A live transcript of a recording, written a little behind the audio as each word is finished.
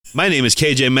My name is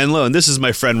KJ Menlo, and this is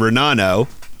my friend Ronono.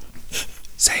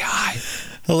 Say hi.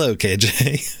 Hello,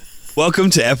 KJ. Welcome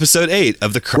to episode 8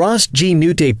 of the Ross G.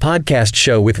 Nouteé podcast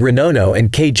show with Ronono and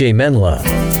KJ Menlo.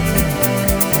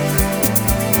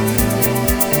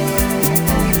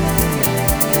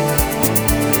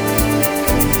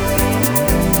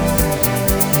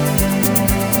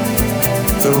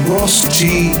 The Ross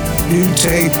G.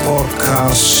 Nouteé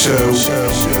podcast show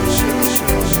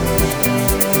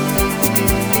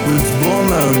with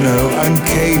Ronono and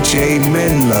KJ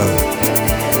Menlo.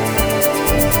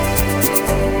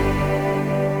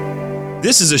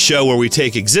 This is a show where we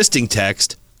take existing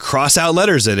text, cross out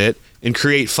letters in it, and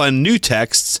create fun new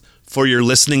texts for your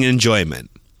listening enjoyment.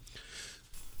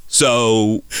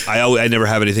 So I never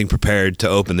have anything prepared to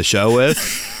open the show with.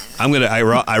 I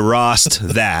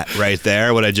rossed that right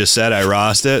there. What I just said, I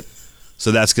rossed it.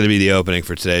 So that's going to be the opening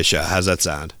for today's show. How's that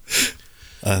sound?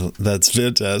 That's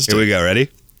fantastic. Here we go. Ready?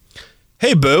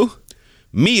 Hey, boo.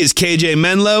 Me is KJ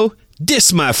Menlo.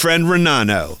 Dis my friend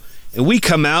Ronono. And we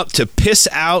come out to piss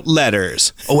out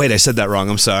letters. Oh, wait, I said that wrong.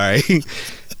 I'm sorry.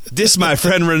 Dis my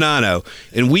friend Ronono.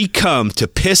 And we come to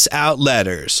piss out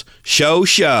letters.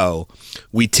 Show.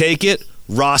 We take it,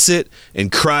 ross it,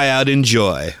 and cry out in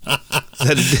joy.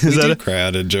 Cry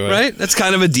out in joy. Right? That's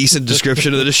kind of a decent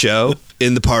description of the show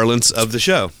in the parlance of the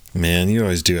show. Man, you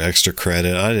always do extra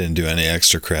credit. I didn't do any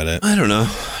extra credit. I don't know.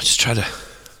 I just try to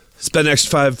spend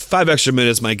five extra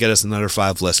minutes might get us another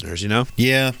 5 listeners, you know?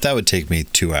 Yeah, that would take me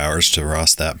 2 hours to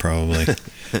roast that probably,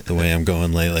 the way I'm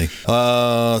going lately.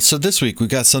 So this week we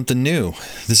got something new.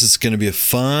 This is going to be a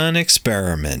fun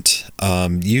experiment.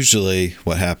 Usually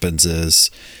what happens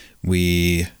is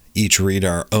we each read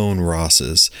our own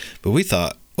Rosses, but we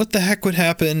thought, what the heck would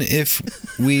happen if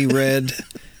we read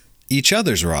each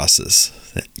other's Rosses?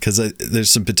 Because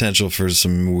there's some potential for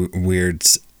some weird,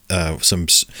 some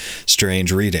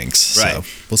strange readings. Right.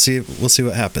 So we'll see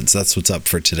what happens. That's what's up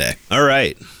for today. All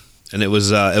right. And it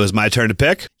was my turn to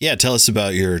pick? Yeah, tell us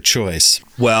about your choice.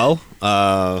 Well,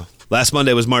 last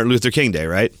Monday was Martin Luther King Day,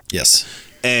 right? Yes.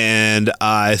 And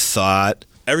I thought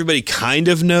everybody kind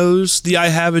of knows the I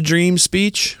Have a Dream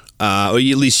speech, or at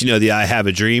least you know the I Have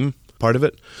a Dream part of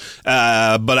it.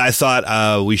 But I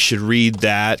thought we should read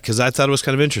that because I thought it was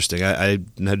kind of interesting. I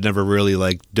had never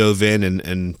really dove in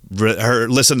and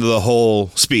listened to the whole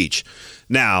speech.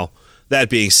 Now, that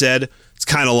being said, it's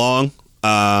kind of long,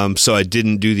 so I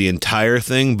didn't do the entire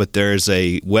thing, but there's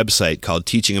a website called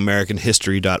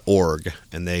teachingamericanhistory.org,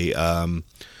 and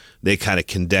they kind of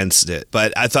condensed it.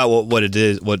 But I thought what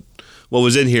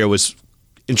was in here was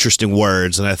interesting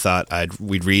words, and I thought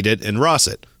we'd read it and ross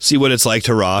it. See what it's like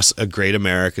to ross a great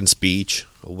American speech,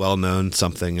 a well-known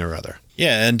something or other.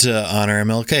 Yeah, and to honor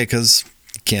MLK, because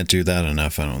you can't do that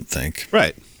enough, I don't think.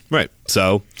 Right.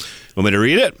 So, want me to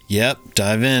read it? Yep,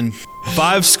 dive in.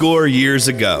 50 years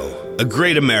ago, a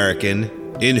great American,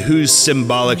 in whose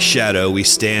symbolic shadow we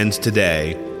stand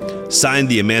today, signed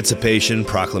the Emancipation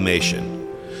Proclamation.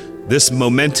 This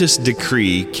momentous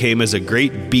decree came as a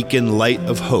great beacon light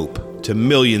of hope to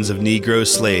millions of Negro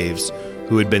slaves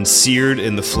who had been seared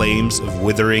in the flames of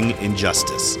withering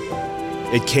injustice.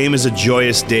 It came as a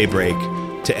joyous daybreak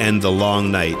to end the long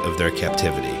night of their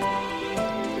captivity.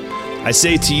 I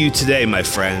say to you today, my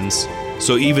friends,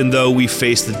 so even though we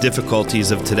face the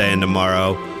difficulties of today and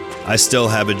tomorrow, I still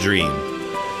have a dream.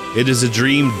 It is a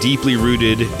dream deeply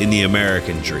rooted in the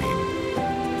American dream.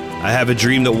 I have a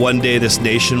dream that one day this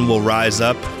nation will rise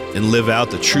up and live out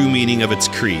the true meaning of its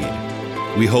creed.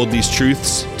 We hold these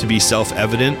truths to be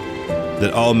self-evident,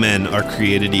 that all men are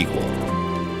created equal.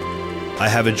 I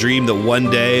have a dream that one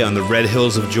day on the red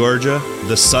hills of Georgia,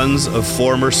 the sons of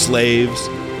former slaves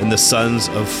and the sons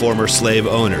of former slave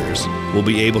owners will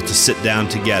be able to sit down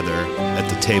together at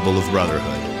the table of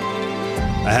brotherhood.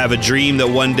 I have a dream that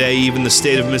one day even the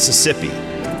state of Mississippi,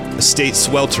 a state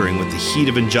sweltering with the heat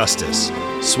of injustice,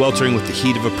 sweltering with the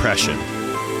heat of oppression,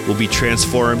 will be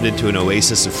transformed into an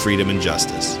oasis of freedom and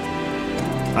justice.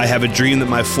 I have a dream that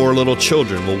my 4 little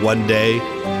children will one day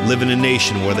live in a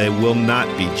nation where they will not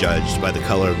be judged by the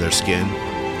color of their skin,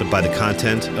 but by the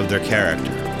content of their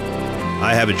character.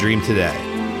 I have a dream today.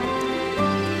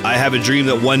 I have a dream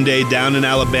that one day down in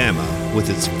Alabama, with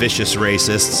its vicious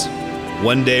racists,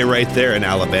 one day right there in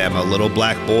Alabama, little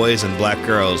black boys and black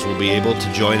girls will be able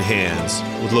to join hands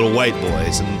with little white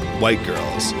boys and white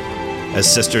girls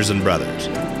as sisters and brothers.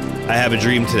 I have a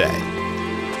dream today.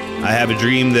 I have a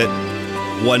dream that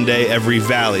one day every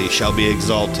valley shall be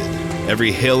exalted,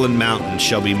 every hill and mountain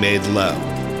shall be made low.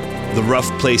 The rough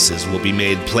places will be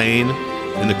made plain,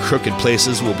 and the crooked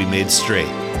places will be made straight.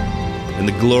 And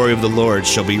the glory of the Lord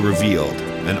shall be revealed,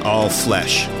 and all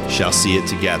flesh shall see it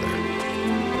together.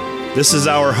 This is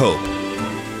our hope.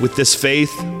 With this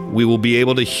faith, we will be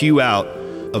able to hew out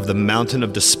of the mountain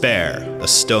of despair a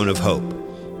stone of hope.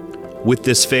 With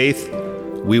this faith,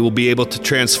 we will be able to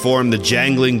transform the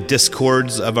jangling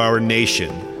discords of our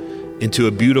nation into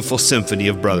a beautiful symphony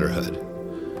of brotherhood.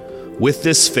 With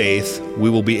this faith, we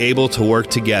will be able to work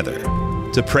together,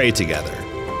 to pray together,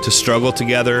 to struggle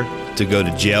together, to go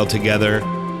to jail together,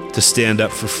 to stand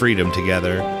up for freedom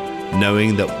together,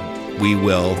 knowing that we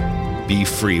will be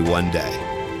free one day.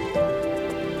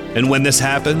 And when this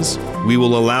happens, we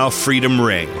will allow freedom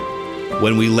ring.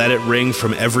 When we let it ring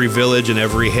from every village and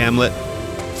every hamlet,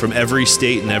 from every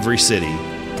state and every city,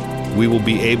 we will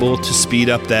be able to speed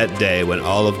up that day when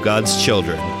all of God's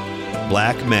children,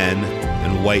 black men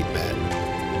and white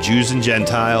men, Jews and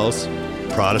Gentiles,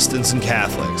 Protestants and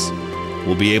Catholics,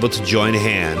 will be able to join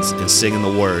hands and sing in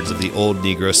the words of the old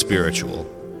Negro spiritual.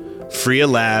 Free at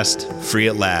last,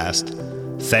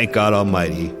 thank God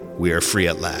Almighty, we are free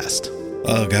at last.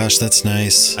 Oh gosh, that's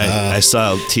nice. I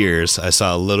saw tears. I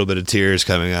saw a little bit of tears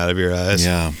coming out of your eyes.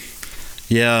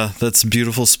 Yeah, that's a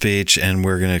beautiful speech, and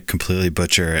we're gonna completely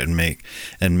butcher it and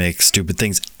make stupid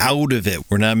things out of it.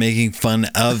 We're not making fun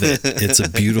of it. It's a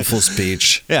beautiful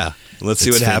speech. Yeah. Let's see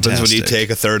what happens when you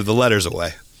take a third of the letters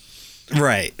away.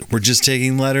 Right. We're just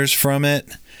taking letters from it.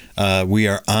 We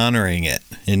are honoring it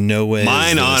in no way.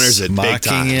 Mine honors it big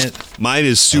time. It. Mine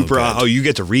is super. Oh, you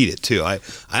get to read it too. I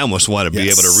almost want to be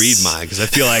able to read mine because I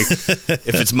feel like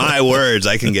if it's my words,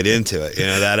 I can get into it. You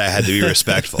know, that I had to be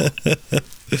respectful.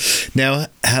 Now,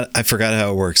 I forgot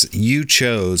how it works. You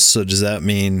chose, so does that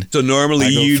mean? So normally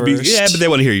you'd be, first? Yeah, but they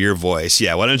want to hear your voice.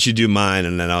 Yeah, why don't you do mine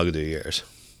and then I'll do yours?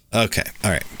 Okay,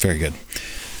 all right, very good.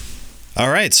 All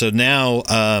right, so now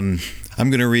I'm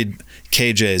going to read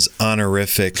KJ's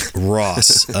honorific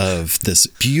Ross of this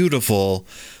beautiful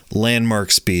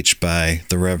landmark speech by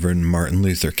the Reverend Martin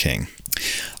Luther King.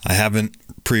 I haven't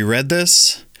pre-read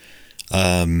this.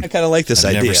 I kind of like this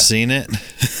idea. I've never seen it.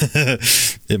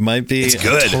 It might be it's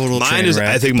good. A total mine train is. wreck,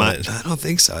 I think mine. I don't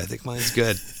think so. I think mine's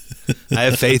good. I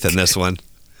have faith in this one.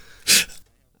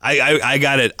 I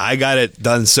got it. I got it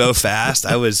done so fast.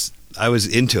 I was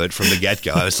into it from the get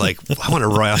go. I was like, I want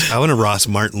to Ross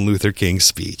Martin Luther King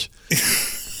speech.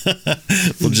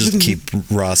 We'll just keep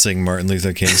Rossing Martin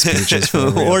Luther King speeches for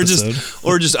every episode.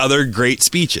 or just other great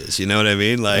speeches. You know what I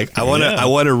mean? Like I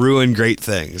want to ruin great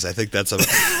things. I think that's a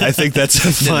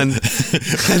fun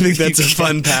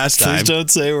pastime. Please don't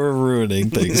say we're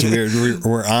ruining things.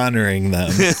 We're honoring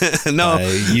them. No, by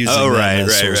using them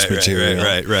as source material.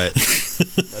 Right.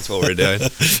 That's what we're doing.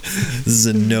 This is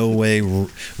in no way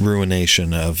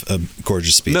ruination of a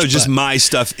gorgeous speech. No, just my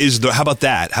stuff is the. How about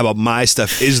that? How about my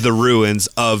stuff is the ruins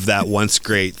of that once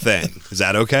great thing? Is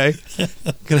that okay?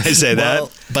 Can I say that?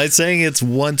 Well, by saying it's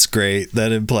once great,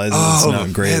 that implies that it's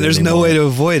not great. Man, there's anymore. no way to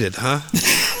avoid it, huh?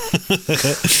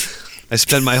 I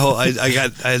spent my whole.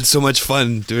 I had so much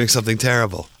fun doing something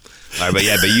terrible. All right,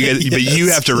 but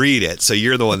you have to read it, so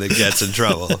you're the one that gets in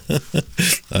trouble.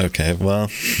 Okay, well,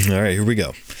 all right, here we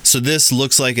go. So this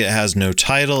looks like it has no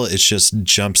title. It just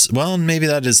jumps. Well, maybe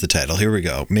that is the title. Here we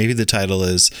go. Maybe the title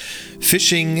is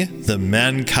Fishing the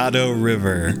Mankato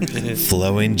River,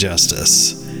 Flowing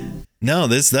Justice. No,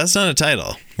 that's not a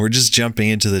title. We're just jumping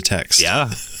into the text.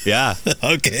 Yeah.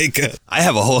 Okay, good. I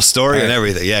have a whole story and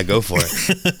everything. Yeah, go for it.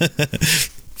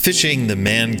 Fishing the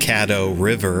Mankato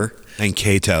River.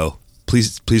 Mankato.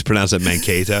 Please pronounce it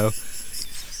Mankato.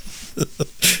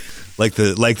 like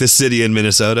the city in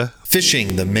Minnesota.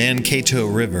 Fishing the Mankato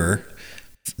River.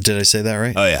 Did I say that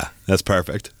right? Oh yeah, that's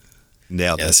perfect.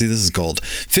 Nailed it. Yeah, see, this is gold.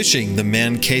 Fishing the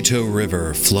Mankato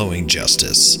River, flowing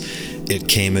justice. It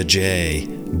came a jay,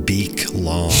 beak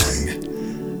long,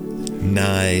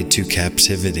 nigh to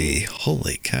captivity.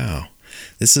 Holy cow!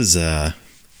 This is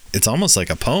it's almost like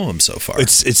a poem so far.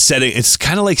 It's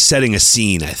kind of like setting a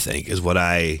scene. I think is what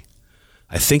I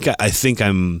think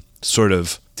I'm sort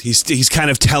of. He's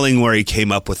kind of telling where he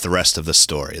came up with the rest of the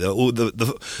story.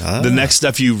 The next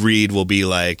stuff you read will be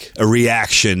like a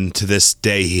reaction to this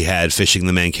day he had fishing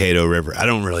the Mankato River. I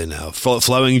don't really know.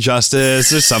 Flowing justice,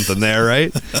 there's something there,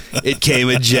 right? It came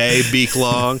a jay, beak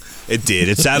long. It did.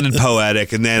 It sounded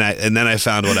poetic, and then I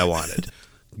found what I wanted.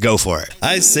 Go for it.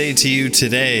 I say to you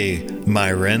today,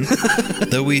 Myron,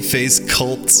 though we face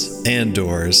cults and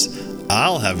doors,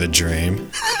 I'll have a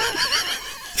dream.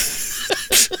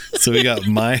 So we got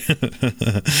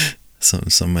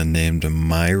someone named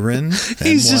Myron.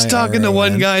 He's just talking to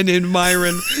one guy named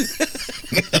Myron.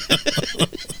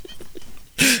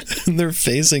 And they're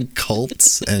facing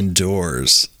cults and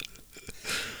doors.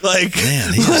 Like,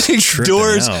 man, he's like tripping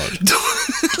doors. out.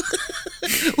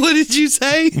 What did you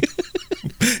say?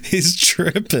 He's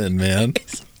tripping, man.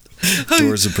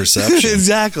 Doors of perception.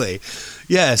 Exactly.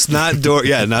 Yes, not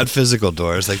not physical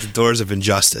doors, like the doors of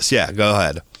injustice. Yeah, go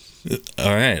ahead.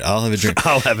 All right, I'll have a dream.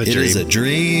 I'll have a dream. It is a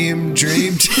dream.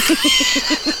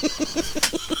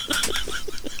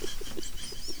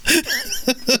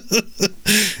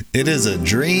 It is a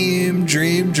dream.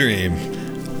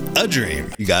 A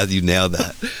dream. You nailed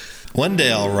that. One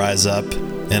day I'll rise up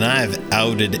and I've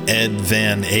outed Ed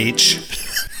Van H.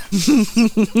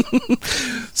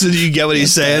 So do you get what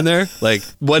he's saying there? Like,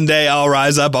 one day I'll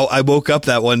rise up. I woke up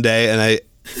that one day and I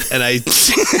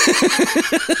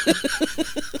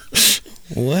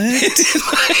What?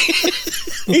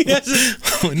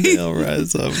 One day I'll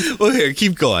rise up. Well, here,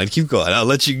 keep going. I'll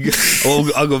let you go.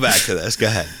 I'll go back to this. Go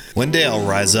ahead. One day I'll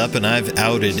rise up and I've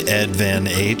outed Ed Van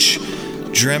H.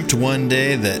 Dreamt one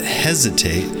day that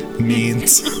hesitate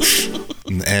means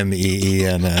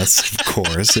MEENS, of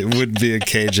course. It wouldn't be a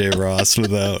KJ Ross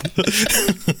without.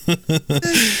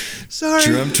 Sorry.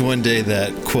 Dreamt one day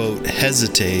that, quote,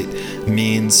 hesitate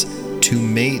means to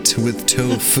mate with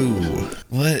tofu.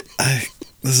 What?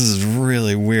 This is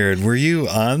really weird. Were you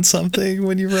on something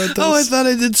when you wrote this? Oh, I thought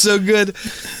I did so good.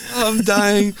 Oh, I'm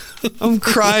dying. I'm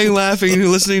crying, laughing,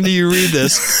 listening to you read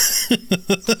this. Go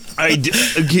ahead.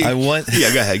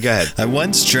 I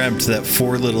once dreamt that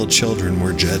 4 little children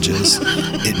were judges.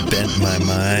 It bent my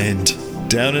mind.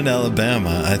 Down in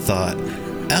Alabama, I thought,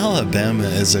 Alabama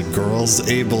is a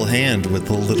girl's able hand with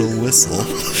a little whistle.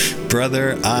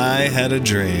 Brother, I had a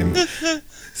dream.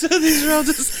 So these are all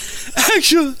just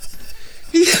actual...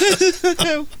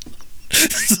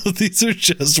 So these are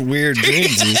just weird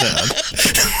dreams he's had.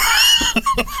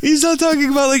 He's not talking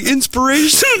about like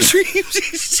inspirational dreams.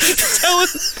 He's just telling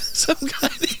some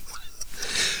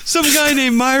guy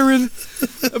named Myron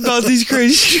about these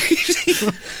crazy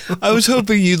dreams. I was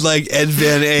hoping you'd like Ed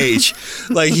Van H.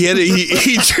 Like he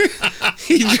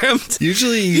dreamt.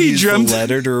 Usually you use the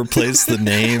letter to replace the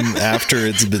name after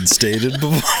it's been stated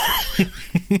before.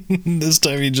 This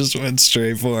time he just went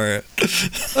straight for it.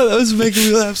 Oh, that was making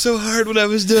me laugh so hard when I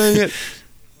was doing it.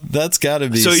 That's got to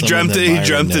be. So he dreamt that he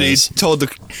knows. told the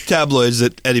tabloids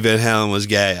that Eddie Van Halen was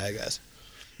gay, I guess.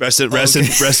 Rest in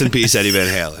peace, Eddie Van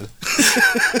Halen.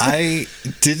 I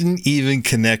didn't even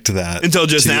connect that until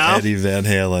just to now. Eddie Van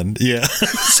Halen. Yeah.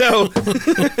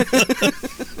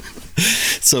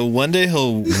 So one day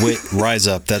he'll rise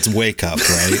up. That's wake up,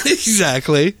 right?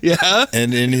 Exactly. Yeah.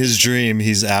 And in his dream,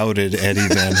 he's outed Eddie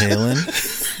Van Halen.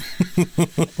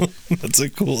 That's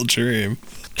a cool dream.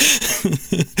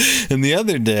 And the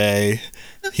other day,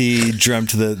 he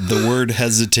dreamt that the word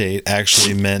hesitate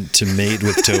actually meant to mate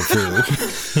with tofu.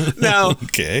 Now,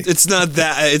 okay. It's not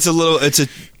that. It's a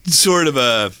sort of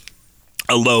a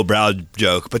lowbrow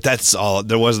joke, but that's all.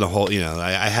 There wasn't a whole,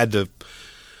 I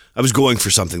was going for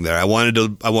something there. I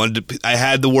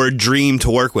had the word dream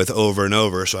to work with over and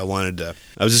over, so I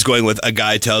was just going with a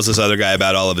guy tells this other guy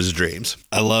about all of his dreams.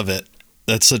 I love it.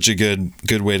 That's such a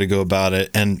good way to go about it.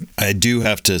 And I do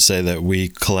have to say that we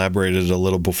collaborated a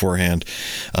little beforehand.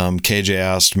 KJ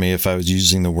asked me if I was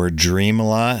using the word dream a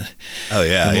lot. Oh,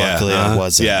 yeah. And luckily I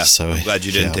wasn't. Yeah. So I'm glad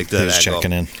you didn't take that angle. He was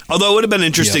checking in. Although it would have been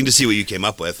interesting to see what you came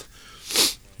up with.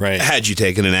 Right. Had you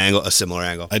taken a similar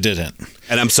angle. I didn't.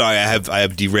 And I'm sorry, I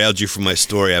have derailed you from my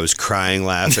story. I was crying,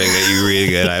 laughing at you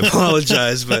reading it. I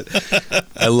apologize, but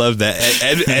I love that.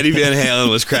 Eddie Van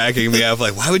Halen was cracking me up.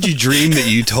 Like, why would you dream that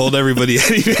you told everybody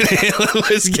Eddie Van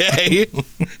Halen was gay?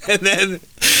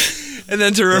 And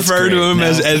then to refer to him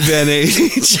as Ed Van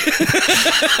H.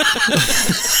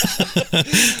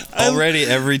 Already,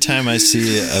 every time I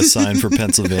see a sign for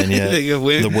Pennsylvania,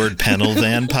 the word Pennel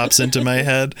Van pops into my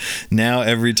head. Now,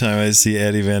 every time I see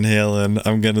Eddie Van Halen,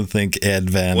 I'm going to think Ed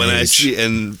Van H.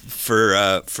 And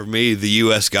for me, the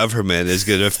U.S. government is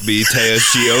going to be Teos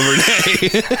G.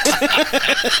 Overnay.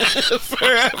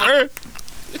 Forever.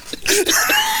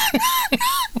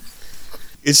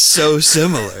 It's so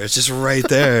similar. It's just right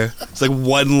there. It's like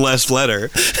one less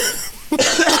letter.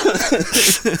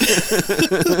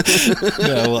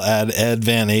 Yeah, we'll add Ed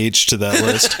Van H to that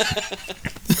list.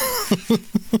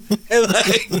 And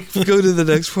go to the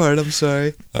next part. I'm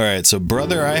sorry. All right, so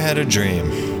brother, I had a dream.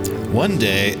 One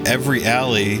day, every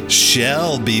alley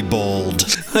shall be bold.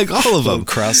 Like all of them.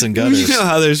 Crossing gutters. You know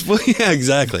how there's... Well, yeah,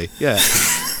 exactly. Yeah.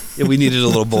 Yeah, we needed a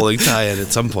little bowling tie-in at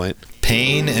some point.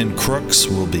 Pain and crooks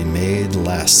will be made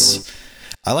less.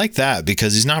 I like that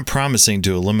because he's not promising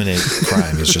to eliminate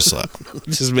crime. It's just like...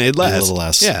 just made less. A little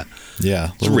less. Yeah.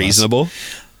 Yeah. It's reasonable.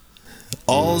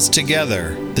 All's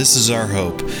together. This is our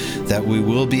hope, that we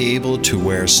will be able to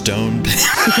wear stone...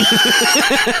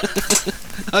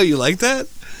 Oh, you like that?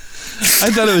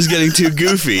 I thought it was getting too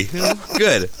goofy.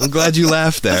 Good. I'm glad you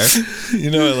laughed there.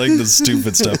 You know, I like the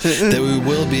stupid stuff. That we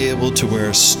will be able to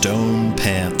wear stone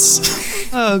pants.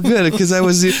 Oh, good, because I'm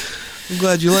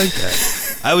glad you like that.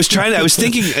 I was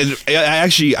thinking, and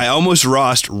I almost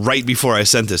rossed right before I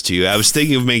sent this to you. I was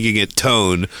thinking of making it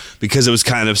tone because it was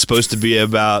kind of supposed to be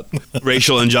about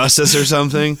racial injustice or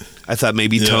something. I thought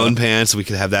maybe tone pants, we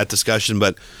could have that discussion,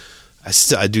 but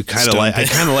I do kind of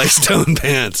like stone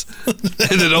pants,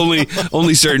 and that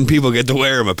only certain people get to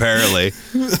wear them apparently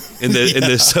in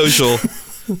the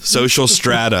social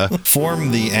strata.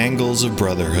 Form the angles of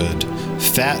brotherhood.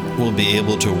 Fat will be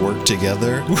able to work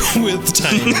together with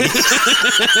tiny.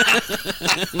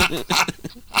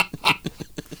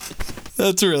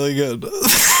 That's really good.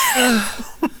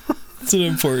 It's an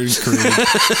important creed.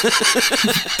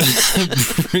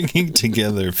 Bringing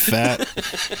together fat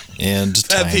and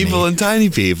fat tiny people and tiny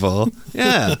people.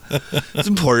 Yeah, it's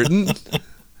important.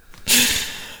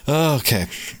 Okay.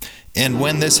 And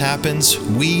when this happens,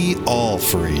 we all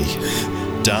free.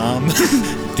 Dom,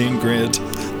 Ingrid,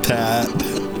 Pat,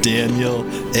 Daniel,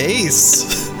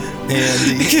 Ace,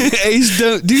 Andy. Ace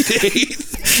don't do date.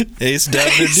 Ace down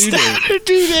to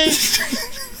do date.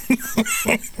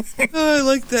 Oh, I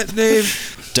like that name.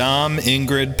 Dom,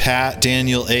 Ingrid, Pat,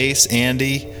 Daniel, Ace,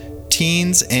 Andy,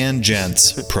 teens and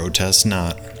gents, protest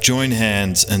not. Join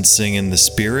hands and sing in the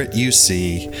spirit you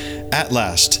see. At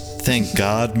last, thank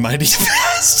God, mighty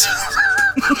fast.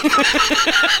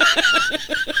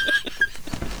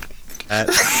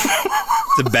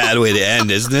 It's a bad way to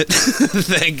end, isn't it?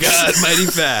 Thank God, mighty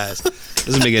fast.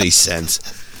 Doesn't make any sense.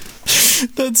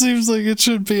 That seems like it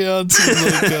should be on some,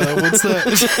 like, what's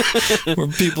that? Where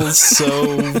people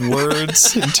sew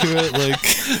words into it, like...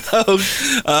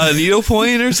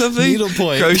 Needlepoint or something?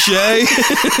 Needlepoint. Crochet?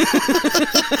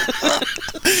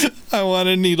 I want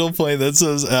a needlepoint that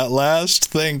says, at last,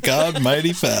 thank God,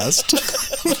 mighty fast.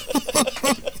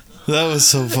 That was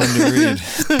so fun to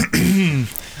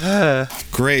read.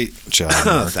 Great job,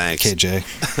 Mark. Thanks.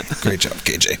 KJ. Great job,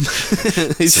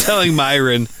 KJ. He's telling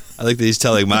Myron... I like that he's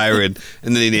telling Myron,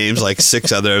 and then he names like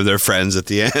 6 other of their friends at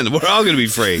the end. We're all going to be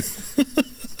free.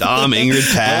 Dom,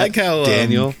 Ingrid, Pat, I like how,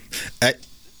 Daniel.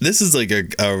 This is like a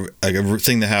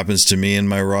thing that happens to me in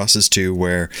my Rosses too,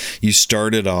 where you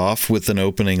started off with an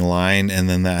opening line, and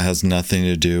then that has nothing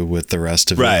to do with the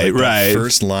rest of it. Right, like right. That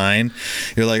first line,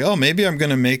 you're like, oh, maybe I'm going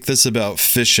to make this about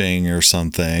fishing or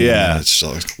something. Yeah. And it's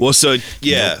like, Well, so,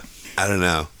 yeah. Nope. I don't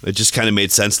know. It just kind of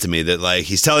made sense to me that, like,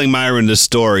 he's telling Myron this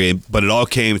story, but it all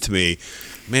came to me.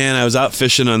 Man, I was out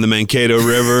fishing on the Mankato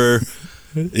River.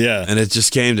 Yeah. And it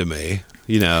just came to me,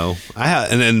 you know.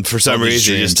 And then for some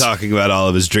reason, he's just talking about all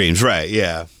of his dreams. Right,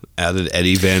 yeah. Added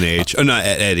Eddie Van H. Oh, not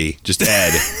Eddie. Just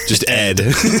Ed. Just Ed.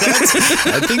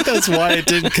 I think that's why it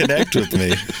didn't connect with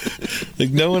me.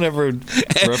 Like, no one ever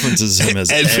references him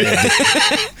as Ed.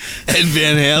 Ed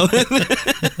Van Halen.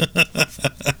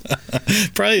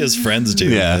 Probably his friends do,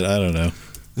 but I don't know.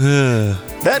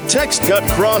 That text got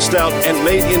crossed out and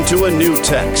made into a new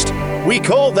text. We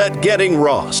call that getting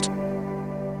rossed.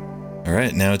 All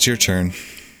right, now it's your turn.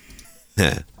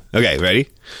 Okay, ready?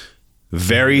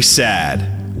 Very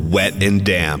sad, wet and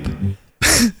damp.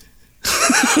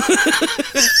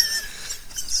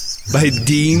 By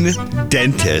Dean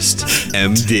Dentist,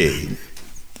 MD.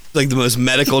 Like the most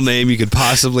medical name you could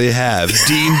possibly have.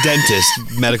 Dean Dentist,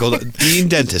 Dean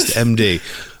Dentist, MD.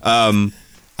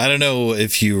 I don't know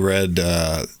if you read,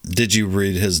 did you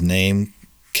read his name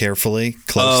carefully,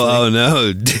 closely? Oh,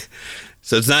 no.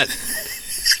 So it's not,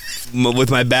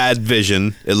 with my bad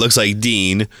vision, it looks like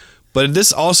Dean. But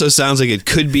this also sounds like it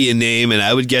could be a name, and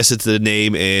I would guess it's the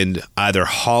name in either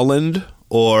Holland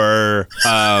or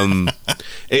I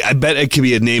bet it could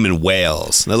be a name in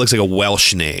Wales. That looks like a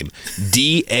Welsh name.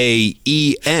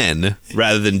 Daen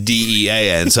rather than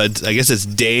Dean. So I guess it's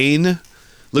Dane.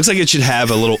 Looks like it should have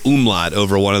a little umlaut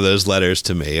over one of those letters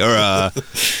to me. Or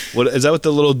what is that? What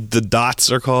the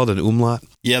dots are called? An umlaut?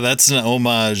 Yeah, that's an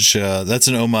homage. That's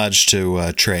an homage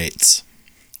to traits.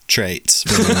 Traits.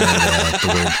 The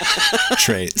word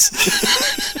traits.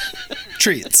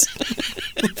 Treats.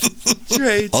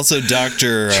 Traits. Also,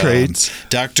 Dr. Traits.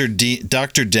 Dr.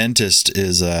 Dentist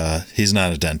is he's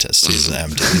not a dentist. He's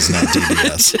an MD. He's not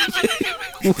DDS.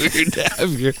 Weird to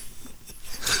have your.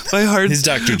 My heart. He's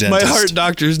Dr. Dentist. My heart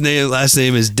doctor's last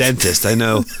name is Dentist. I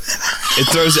know. It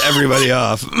throws everybody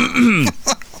off.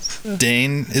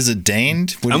 Dane, is it Dane?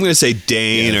 I'm going to say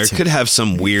Dane, or it could have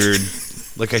some weird.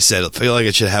 Like I said, I feel like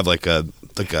it should have like a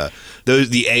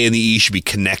the A and the E should be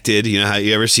connected. You know how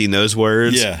you ever seen those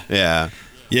words? Yeah.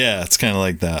 Yeah, it's kind of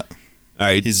like that. All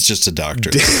right, he's just a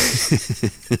doctor.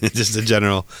 Just a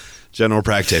general general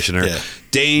practitioner. Yeah.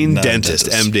 Dane, Not a dentist,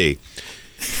 dentist. MD.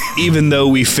 Even though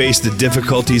we face the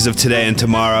difficulties of today and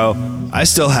tomorrow, I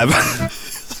still have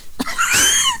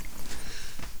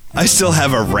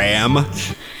a RAM.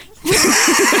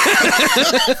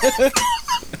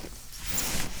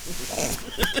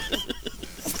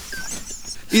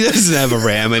 He doesn't have a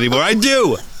RAM anymore. I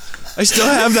do. I still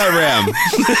have that RAM.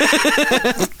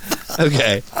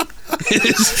 Okay.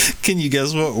 Can you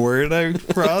guess what word I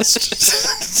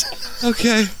crossed?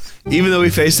 Okay. Even though we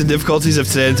face the difficulties of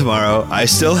today and tomorrow, I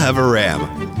still have a RAM.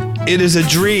 It is a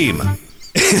dream.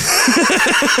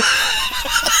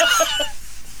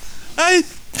 I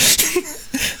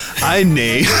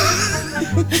name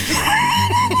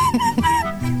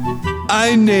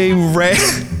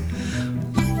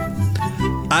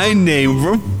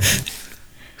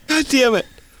God damn it.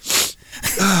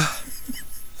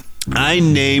 I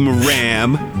name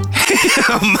RAM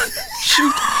ham.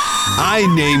 Shoot. I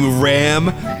name RAM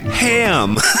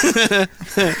ham.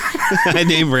 I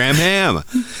name RAM ham.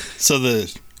 So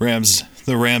the Ram's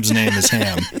name is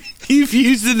Ham. You've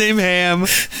used the name ham.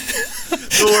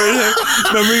 The word ham.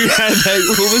 Remember you had that,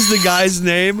 what was the guy's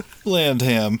name? Land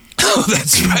Ham. Oh,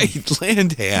 that's right.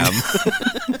 Land ham.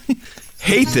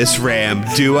 Hate this ram,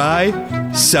 do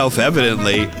I?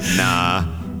 Self-evidently, nah.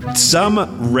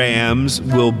 Some rams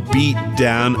will beat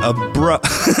down a bro.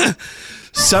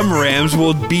 Some rams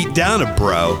will beat down a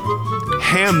bro.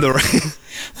 Ham the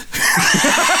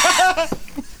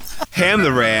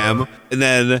ram, and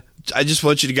then I just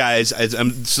want you to guys.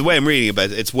 It's the way I'm reading it,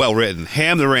 but it's well written.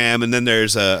 Ham the ram, and then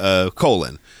there's a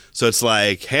colon. So it's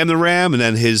like Ham the ram, and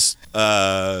then his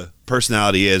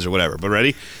personality is or whatever. But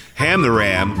ready? Ham the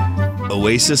ram,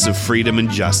 oasis of freedom and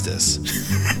justice.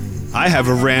 I have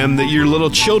a ram that your little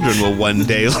children will one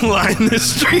day line the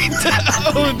street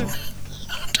down.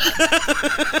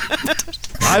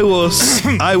 I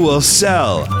will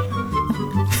sell.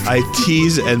 I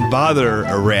tease and bother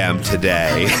a ram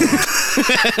today.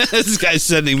 This guy's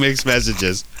sending mixed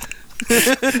messages.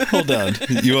 Hold on.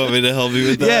 You want me to help you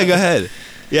with that? Yeah, go ahead.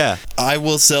 Yeah. I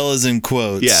will sell is in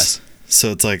quotes. Yes.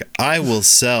 So it's like, I will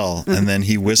sell, and then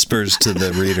he whispers to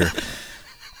the reader,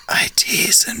 I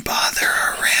tease and bother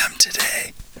a ram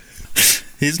today.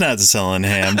 He's not selling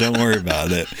ham. Don't worry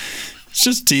about it. It's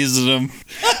just teasing him.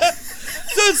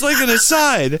 So it's like an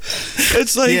aside.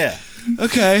 It's like, Yeah.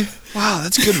 Okay. Wow,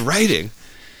 that's good writing.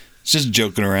 It's just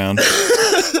joking around.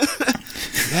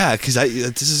 Yeah, because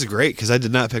this is great, because I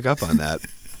did not pick up on that.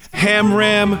 Ham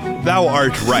ram, thou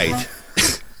art right.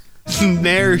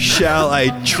 Ne'er shall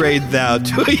I trade thou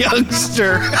to a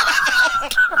youngster.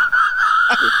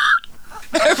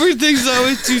 Everything's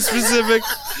always too specific.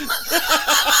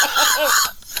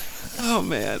 Oh,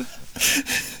 man.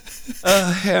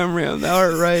 Ham ram, thou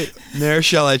art right. Ne'er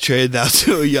shall I trade thou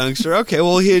to a youngster. Okay,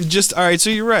 well, he had just... All right, so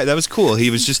you're right. That was cool. He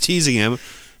was just teasing him,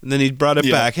 and then he brought it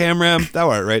back. Ham ram, thou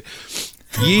art right.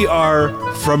 Ye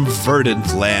are from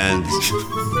verdant lands.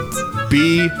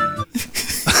 Be...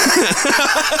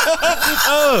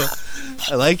 Oh,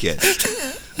 I like it.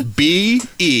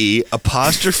 B-E''OND.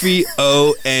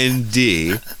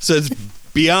 So it's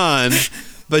beyond,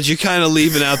 but you're kind of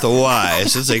leaving out the Y.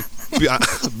 So it's like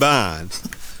bond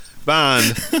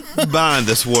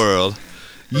this world.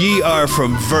 Ye are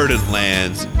from verdant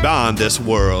lands, bond this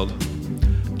world.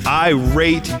 I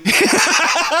rate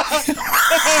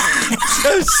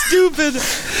so stupid.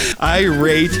 I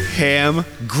rate ham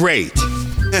great.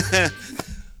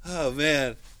 Oh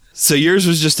man. So yours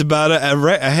was just about a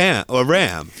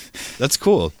ram. That's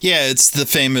cool. Yeah, it's the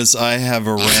famous I have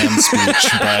a ram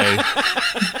speech by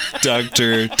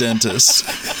Dr. Dentist.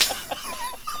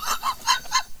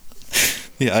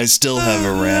 Yeah, I still have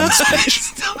a ram speech.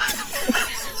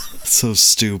 So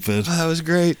stupid. Oh, that was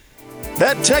great.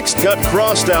 That text got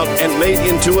crossed out and made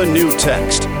into a new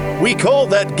text. We call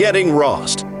that getting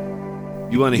lost.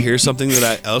 You want to hear something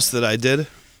else that I did?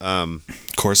 Of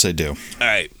course I do. All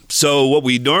right. So what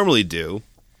we normally do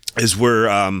is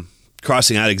we're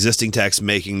crossing out existing text,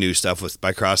 making new stuff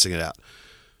by crossing it out.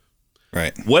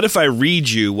 Right. What if I read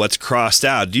you what's crossed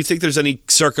out? Do you think there's any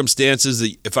circumstances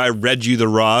that if I read you the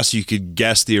Ross, you could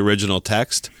guess the original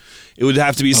text? It would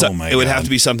have to be have to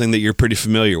be something that you're pretty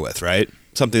familiar with, right?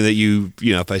 Something that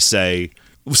if I say,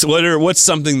 what's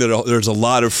something that there's a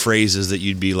lot of phrases that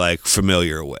you'd be like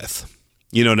familiar with?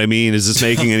 You know what I mean? Is this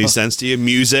making any sense to you?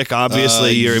 Music,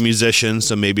 obviously, you're a musician,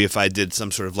 so maybe if I did some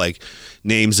sort of like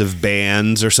names of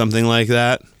bands or something like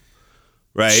that,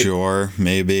 right? Sure,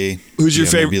 maybe. Who's your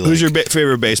favorite? Who's your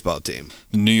favorite baseball team?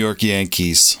 New York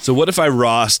Yankees. So what if I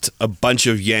rossed a bunch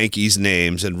of Yankees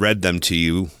names and read them to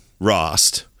you,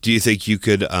 rossed? Do you think you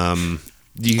could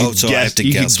You Oh, so I have to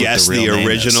guess what the real name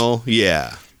is. original.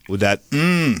 Yeah. Would that?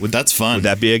 That's fun. Would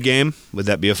that be a game? Would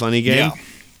that be a funny game? Yeah.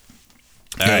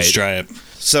 All Let's right. try it.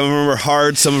 Some of them are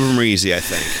hard. Some of them are easy. I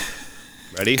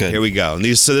think. Ready? Good. Here we go.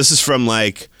 And so this is from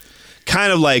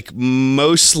kind of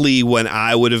mostly when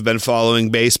I would have been following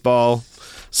baseball.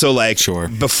 So Sure.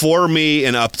 before me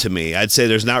and up to me, I'd say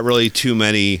there's not really too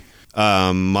many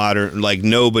modern,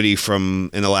 nobody from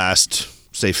in the last,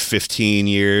 say, 15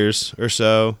 years or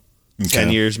so. Okay.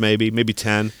 10 years maybe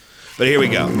 10. But here we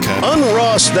go. Okay.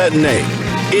 Unross that name.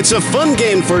 It's a fun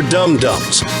game for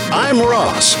dum-dums. I'm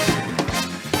Ross.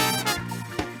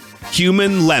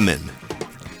 Human lemon.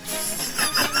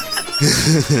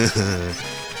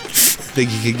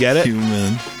 Think you could get it?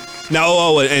 Human.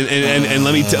 No, and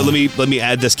let me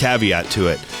add this caveat to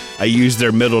it. I use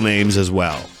their middle names as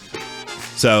well.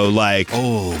 So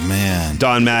Oh man.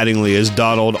 Don Mattingly is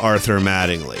Donald Arthur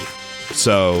Mattingly.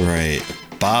 So Right.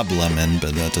 Bob Lemon,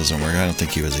 but that doesn't work. I don't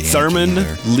think he was a Yankee Thurman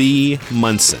either. Lee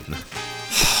Munson.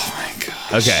 Oh my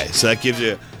gosh. Okay, so that gives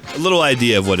you a little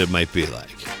idea of what it might be like.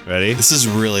 Ready? This is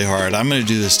really hard. I'm going to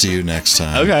do this to you next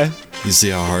time. Okay. You see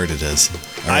how hard it is.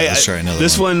 All right, let's try another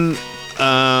this one.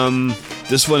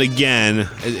 This one again,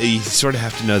 you sort of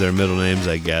have to know their middle names,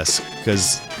 I guess,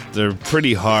 because they're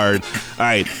pretty hard. All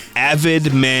right,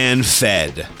 Avid Man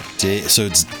Fed. So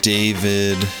it's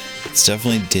David. It's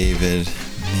definitely David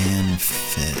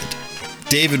Manfed.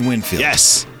 David Winfield.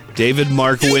 Yes, David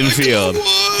Mark Winfield.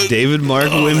 David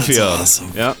Mark Winfield. That's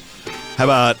awesome. Yep. How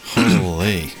about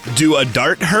Holy. Do a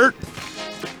Dart Hurt?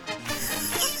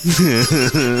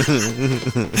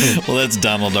 Well, that's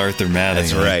Donald Arthur Mattingly.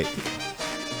 That's right.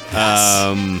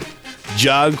 Yes.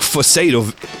 Jog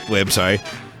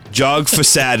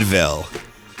Fasadville.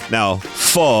 Now,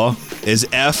 pho is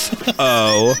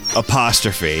F-O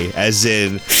apostrophe, as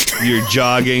in you're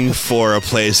jogging for a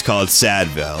place called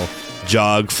Sadville.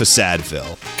 Jog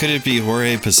Fasadville. Could it be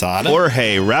Jorge Posada?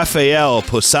 Jorge Rafael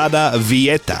Posada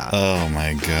Vieta. Oh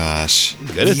my gosh.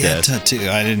 Good at this. Vieta too.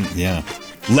 I didn't. Yeah.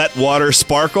 Let Water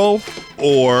Sparkle,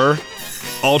 or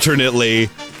alternately,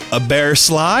 A Bear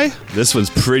Sly. This one's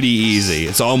pretty easy.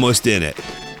 It's almost in it.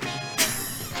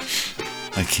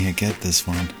 I can't get this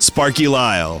one. Sparky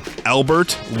Lyle.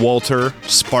 Albert Walter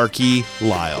Sparky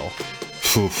Lyle.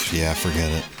 Oof, yeah,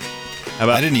 forget it. How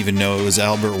about, I didn't even know it was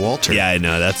Albert Walter. Yeah, I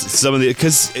know. That's some of the...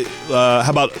 Because, how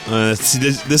about... see,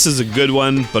 this is a good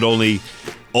one, but only...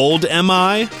 Old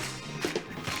M.I.?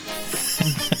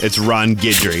 It's Ron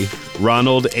Guidry.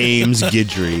 Ronald Ames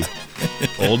Guidry.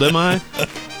 Old M.I.?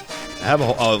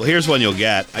 Here's one you'll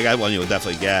get. I got one you'll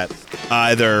definitely get.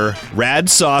 Either Rad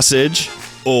Sausage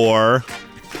or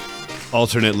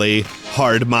alternately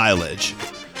Hard Mileage.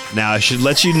 Now, I should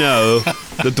let you know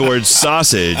that the word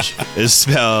sausage is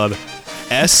spelled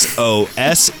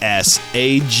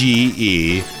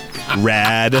S-O-S-S-A-G-E.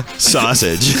 Rad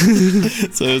Sausage.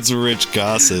 So it's Rich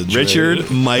Gossage. Richard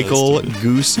right? Michael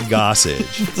Goose Gossage.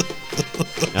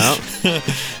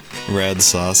 Oh. Rad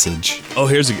Sausage. Oh,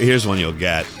 here's one you'll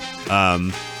get.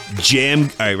 Jam.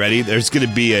 All right, ready? There's going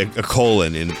to be a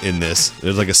colon in this.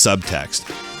 There's like a subtext.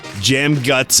 Jam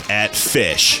guts at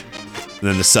fish. And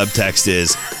then the subtext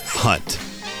is hunt.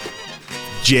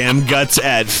 Jam guts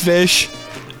at fish,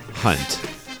 hunt.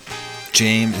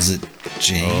 James, is it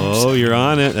James? Oh, you're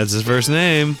on it. That's his first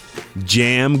name.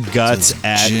 Jam guts So it's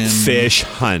at Jim- fish,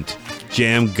 hunt.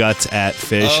 Jam guts at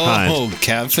fish, hunt. Oh,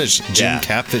 Catfish. Jim Yeah.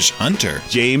 Catfish Hunter.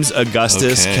 James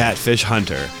Augustus Okay. Catfish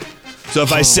Hunter. So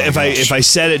if I Oh said my if gosh. I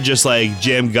said it just like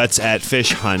Jam guts at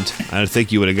fish hunt, I don't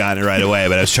think you would have gotten it right away.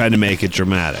 But I was trying to make it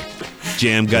dramatic.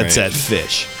 Jam guts Right. at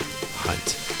fish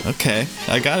hunt. Okay,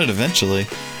 I got it eventually.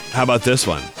 How about this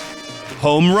one?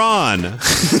 Home run.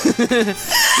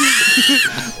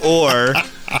 or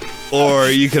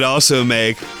you could also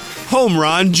make Home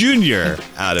Run Junior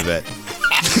out of it.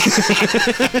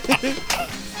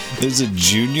 There's a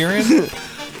junior in it?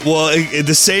 Well,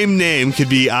 the same name could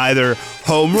be either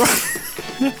Home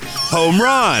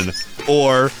Run,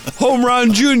 or Home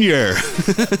Run Junior.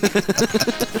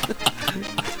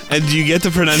 And do you get the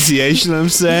pronunciation I'm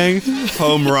saying?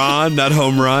 Home Run, not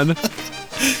Home Run.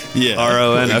 Yeah.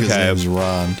 R-O-N? I think his Okay. name's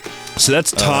Ron. So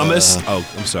that's Thomas. I'm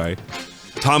sorry.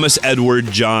 Thomas Edward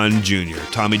John Jr.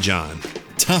 Tommy John.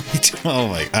 Oh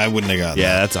my! I wouldn't have gotten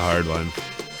Yeah, that's a hard one.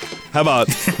 How about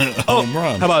Home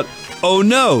Run. How about oh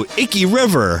no, Icky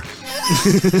River?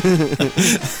 that.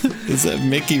 Is that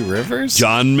Mickey Rivers?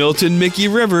 John Milton Mickey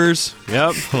Rivers.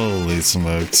 Yep. Holy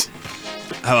smokes!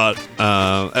 How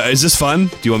about is this fun?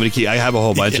 Do you want me to keep? I have a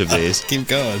whole bunch of these. Keep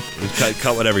going.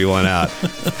 Cut whatever you want out.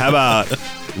 How about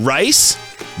rice?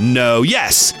 No,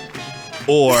 yes.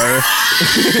 Or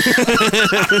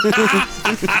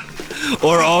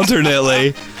or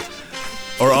alternately,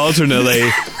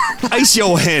 ice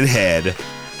your hen head.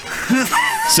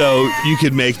 So you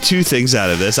could make two things out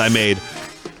of this. I made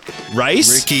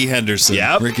rice. Ricky Henderson.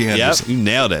 Yep. Ricky Henderson. Yep. You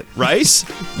nailed it. Rice?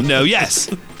 No,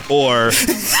 yes. Or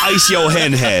ice yo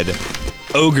hen head.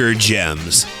 Ogre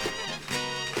gems.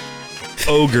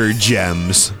 Ogre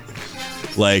gems.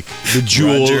 Like the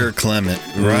jewel. Roger Clement.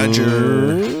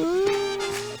 Roger.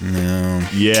 No.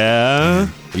 Yeah.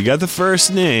 You got the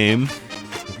first name.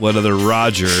 What other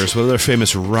Rogers? What other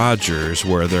famous Rogers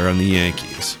were there on the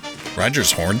Yankees?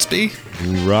 Rogers Hornsby?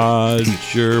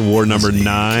 Roger, war number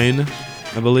 9,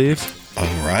 I believe.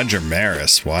 Oh, Roger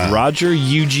Maris. Wow. Roger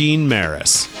Eugene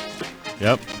Maris.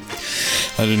 Yep.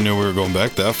 I didn't know we were going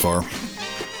back that far.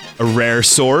 A rare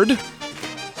sword.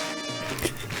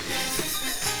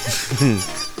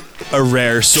 A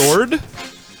rare sword.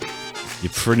 You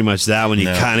pretty much that one. You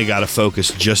kind of got to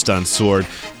focus just on sword.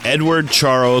 Edward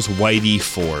Charles Whitey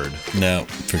Ford. No,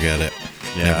 forget it.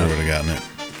 Yeah. Never would have gotten it.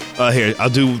 Here, I'll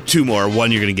do two more.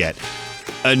 One you're going to get.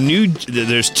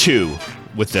 There's two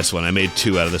with this one. I made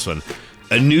two out of this one.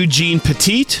 A new Jean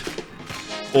Petite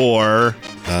or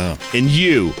and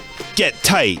you get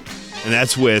tight. And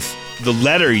that's with the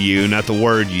letter U, not the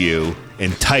word U,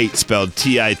 and tight spelled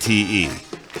T-I-T-E.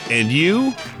 And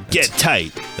you get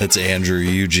tight. That's Andrew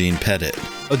Eugene Pettit.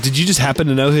 Oh, did you just happen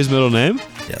to know his middle name?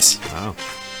 Yes. Wow.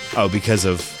 Oh, because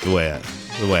of the way I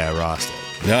rossed it.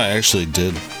 No, I actually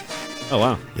did. Oh,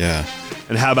 wow. Yeah.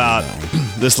 And how about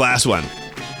this last one?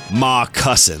 Ma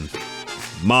Cussin.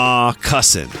 Ma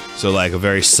Cussin. So like a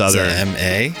very southern. Is that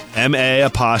M-A? M-A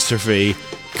apostrophe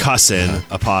Cussin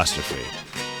apostrophe.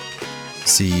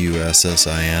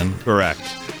 C-U-S-S-I-N. Correct.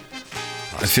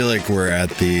 I feel like we're at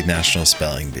the National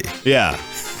Spelling Bee. Yeah.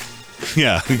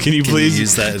 Yeah. Can you please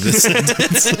use that in this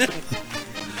sentence?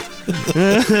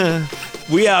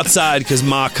 We outside because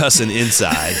Ma Cussin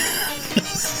inside.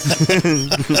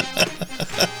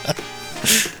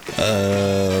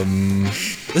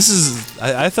 This is.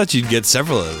 I thought you'd get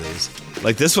several of these.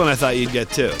 Like this one, I thought you'd get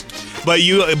two. But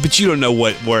you don't know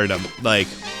what word I'm like.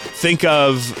 Think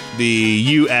of the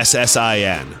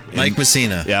U-S-S-I-N. Mike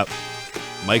Messina. Yep.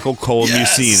 Michael Cole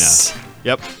Messina.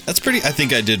 Yep. That's pretty. I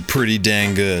think I did pretty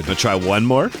dang good. I'll try one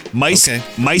more. Mice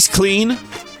clean,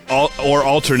 or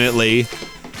alternately,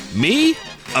 me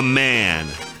a man.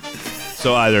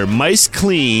 So either mice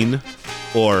clean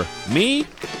or me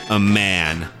a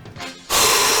man.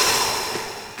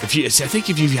 I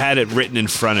think if you had it written in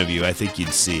front of you, I think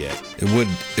you'd see it.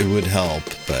 It would help,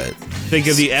 but think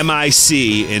of the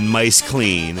M-I-C in mice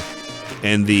clean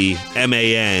and the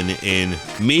M-A-N in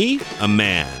me a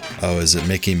man. Oh, is it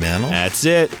Mickey Mantle? That's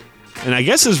it. And I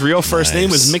guess his real first name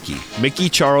was Mickey. Mickey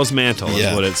Charles Mantle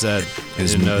is what it said. It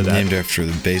was named after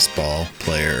the baseball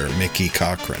player Mickey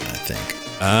Cochran, I think.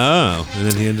 Oh, and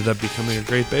then he ended up becoming a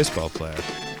great baseball player.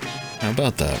 How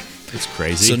about that? It's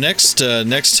crazy. So next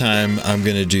time, I'm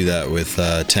going to do that with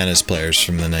tennis players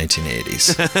from the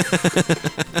 1980s.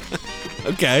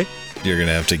 Okay. You're going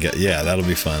to have to get... Yeah, that'll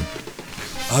be fun.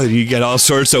 Oh, you get all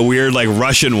sorts of weird, like,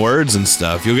 Russian words and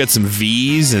stuff. You'll get some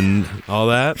V's and all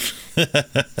that.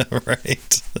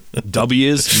 Right.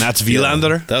 W's. Mats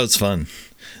Wilander. Yeah, that was fun.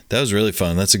 That was really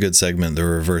fun. That's a good segment, the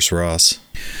Reverse Ross.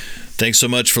 Thanks so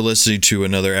much for listening to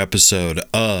another episode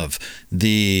of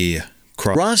the...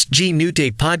 Ross G.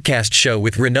 Nouteé podcast show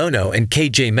with Ronono and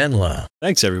KJ Menlo.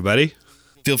 Thanks, everybody.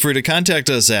 Feel free to contact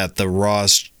us at the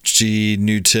Ross G.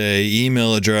 Nouteé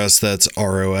email address. That's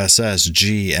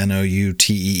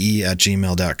ROSSGNOUTEE at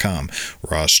gmail.com.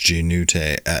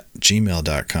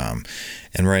 RossGNouteé@gmail.com.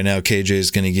 And right now, KJ is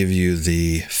going to give you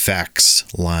the fax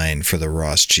line for the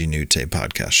Ross G. Nouteé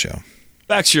podcast show.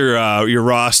 Fax your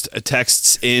Ross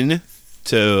texts in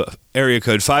to area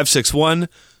code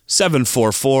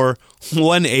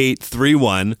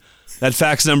 561-744-1831. That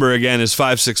fax number again is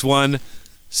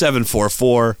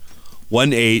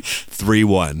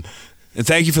 561-744-1831. And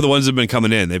thank you for the ones that have been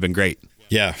coming in. They've been great.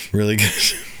 Yeah, really good.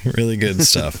 Really good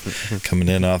stuff coming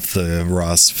in off the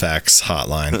Ross fax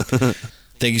hotline.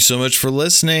 Thank you so much for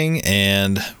listening,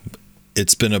 and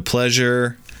it's been a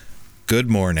pleasure. Good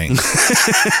morning.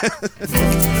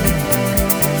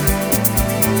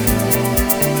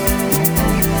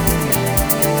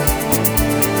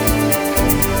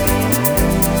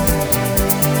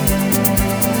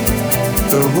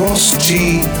 The Ross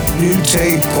G.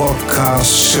 Nouteé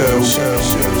podcast show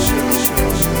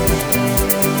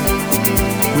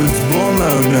with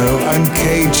Ronono and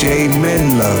KJ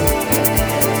Menlo.